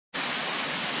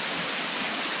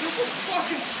This is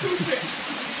fucking stupid.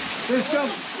 This jump.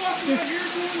 What the fuck am I here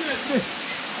doing this?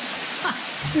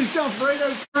 This jump right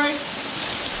out. Right.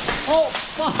 Oh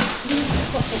fuck.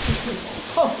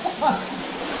 Oh fuck.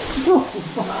 Oh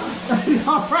fuck.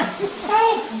 All right.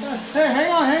 Help! Hey,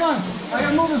 hang on, hang on. I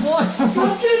gotta move this wall.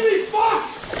 Don't give me fuck.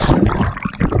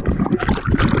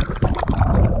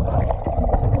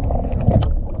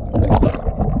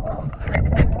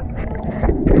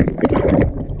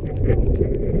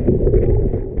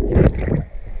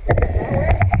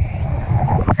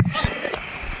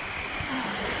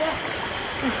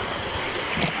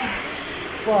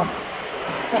 Fuck.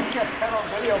 Get that on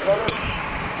video, brother.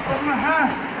 Where's my hat?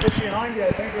 It's behind you,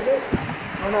 I think it is.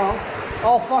 Oh no.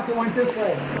 Oh fuck, it went this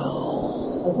way. I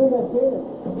think I see it.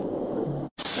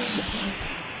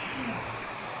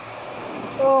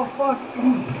 Oh fuck.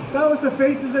 That was the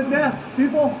faces of death.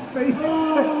 People, faces of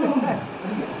death.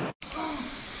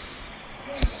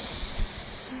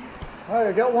 Alright,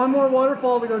 I got one more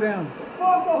waterfall to go down.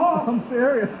 Fuck off. I'm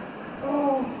serious.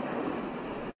 Oh.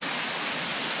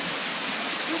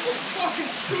 This is fucking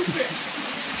stupid.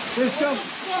 This jump. What the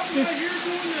fuck am I here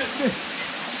doing this?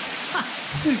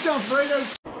 This jump right out.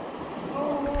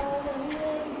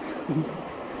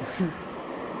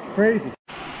 Crazy.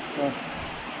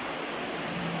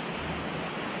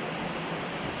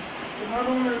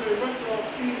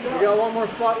 We got one more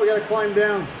spot we gotta climb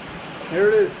down. There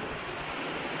it is.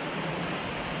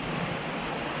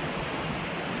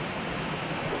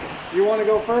 You want to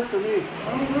go first or me? I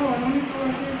don't know. I don't even know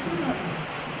I can't see that.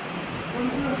 What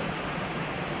is this?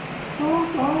 Oh,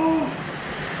 oh.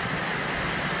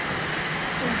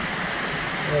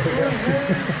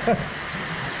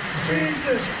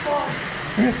 Jesus fuck.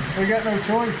 We got no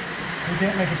choice. We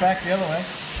can't make it back the other way.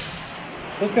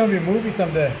 This is gonna be a movie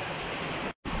someday.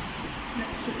 I'm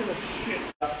sick of this shit.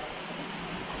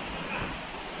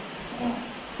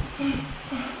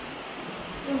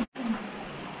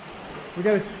 We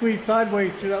gotta squeeze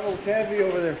sideways through that little cavity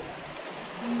over there.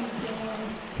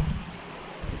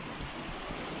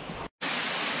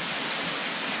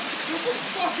 This is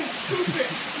fucking stupid.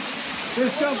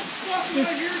 This jump. What the fuck am I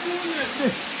here doing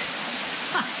this?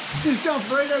 This jump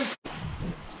right out.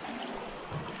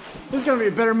 This is gonna be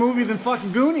a better movie than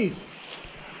fucking Goonies.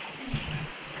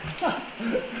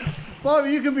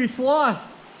 Bobby, you can be Sloth.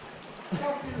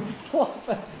 Sloth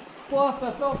that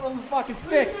fell from the fucking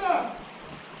stick. Lisa!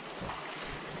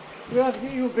 We'll have to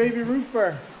get you a baby Ruth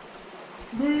bar.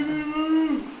 Baby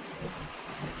Ruth!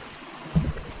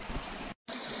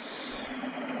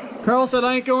 Carl said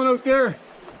I ain't going out there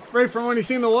right from when he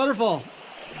seen the waterfall.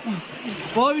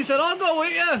 Bobby said I'll go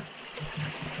with you.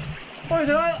 Bobby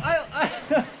said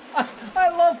I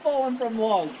love falling from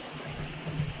logs.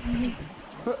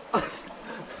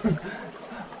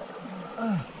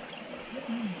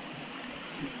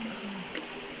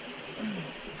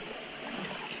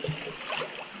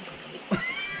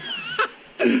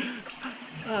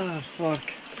 Ah, fuck.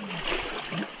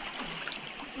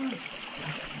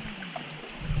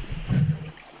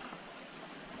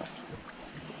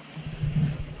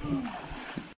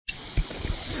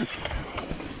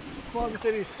 Bobby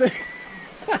said he's sick.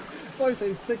 Bobby said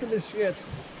he's sick of this shit.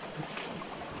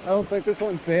 I don't think this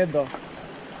one's bad though.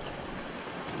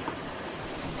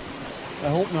 I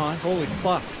hope not. Holy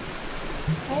fuck.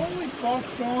 Holy fuck,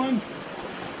 Sean.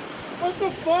 What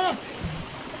the fuck?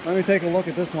 Let me take a look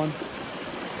at this one.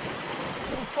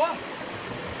 What the fuck?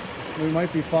 We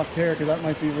might be fucked here because that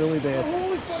might be really bad.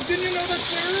 Holy fuck, didn't you know that's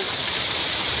there?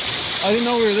 I didn't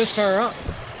know we were this far up.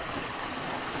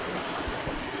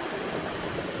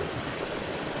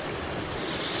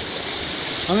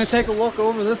 I'm gonna take a look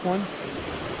over this one.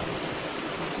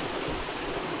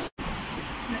 I'm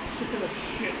sick of this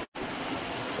shit.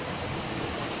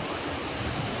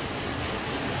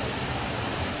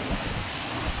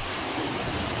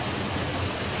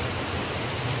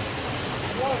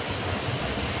 What?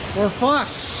 We're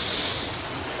fucked.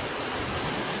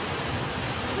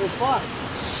 We're fucked.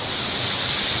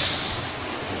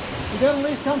 You gotta at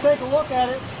least come take a look at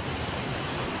it.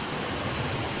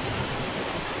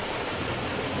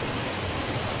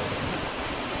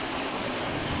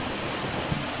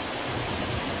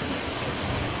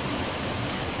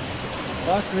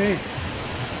 Fuck me.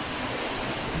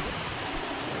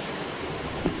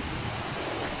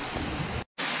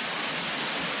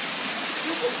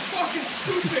 This is fucking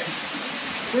stupid.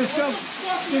 This jump. What the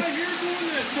fuck am I here doing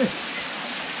this?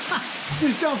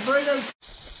 This jump right out.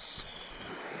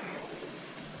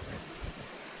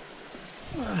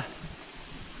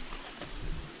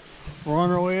 We're on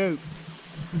our way out.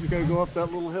 We just gotta go up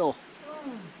that little hill.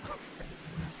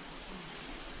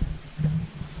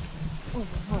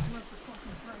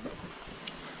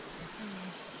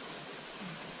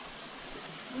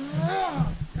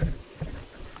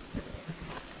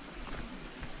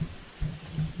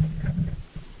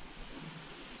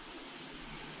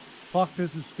 Fuck,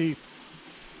 this is steep.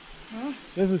 Huh?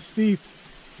 This is steep.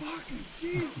 Fucking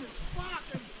Jesus,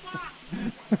 fucking fuck.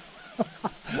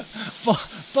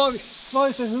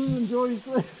 Bobby said, who enjoys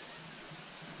this?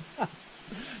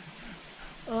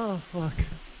 Oh, fuck.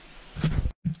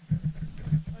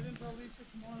 I didn't tell Lisa,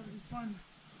 come on, it'll be fun.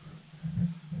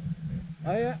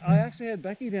 I actually had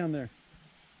Becky down there.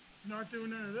 Not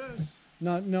doing none of this.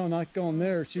 No, not going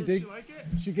there. So she like it?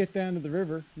 She get down to the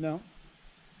river. No.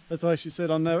 That's why she said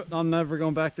I'm never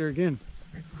going back there again.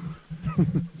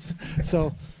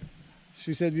 So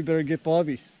she said you better get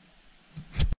Bobby.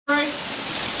 Right.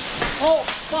 Oh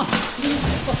fuck!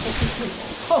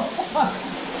 Oh fuck!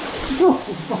 Oh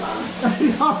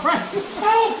fuck! All right.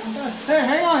 Oh! Hey,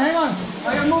 hang on!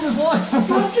 I gotta move his line.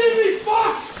 Don't give me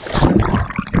fuck!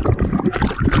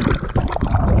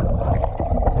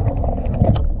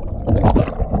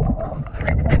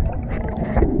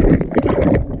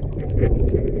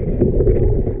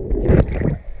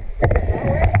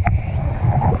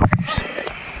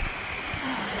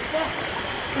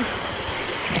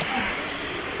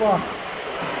 Fuck.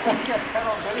 Get that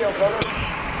on video, brother.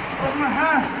 Where's my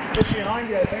hat? It's behind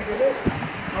you, I think, is it?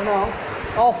 Oh no.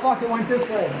 Oh fuck, it went this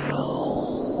way. I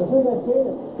think I see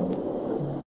it.